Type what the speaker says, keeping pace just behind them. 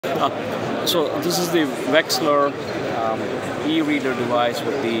So this is the Wexler e-reader device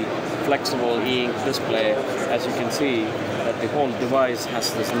with the flexible e-ink display. As you can see, that the whole device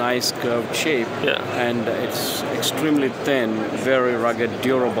has this nice curved shape, and it's extremely thin, very rugged,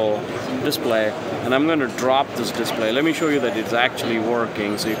 durable display. And I'm going to drop this display. Let me show you that it's actually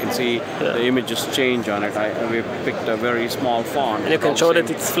working, so you can see the images change on it. We picked a very small font. And you can show that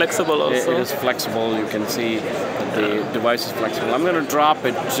it's flexible also. It is flexible. You can see that the device is flexible. I'm going to drop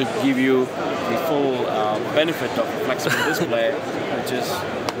it to give you the full benefit of a flexible display, which is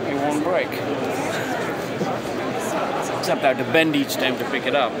it won't break. Except I have to bend each time to pick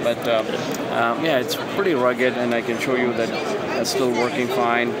it up. But yeah, it's pretty rugged, and I can show you that it's still working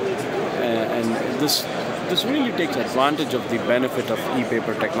fine. And this really takes advantage of the benefit of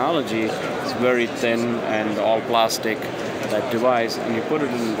e-paper technology. It's very thin and all plastic, that device, and you put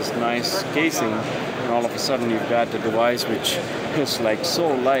it in this nice casing, and all of a sudden you've got a device which is like so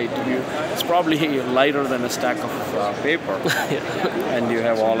light. It's probably lighter than a stack of paper, and you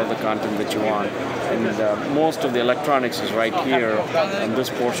have all of the content that you want. And most of the electronics is right here, and this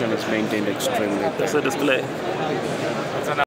portion is maintained extremely. That's the display.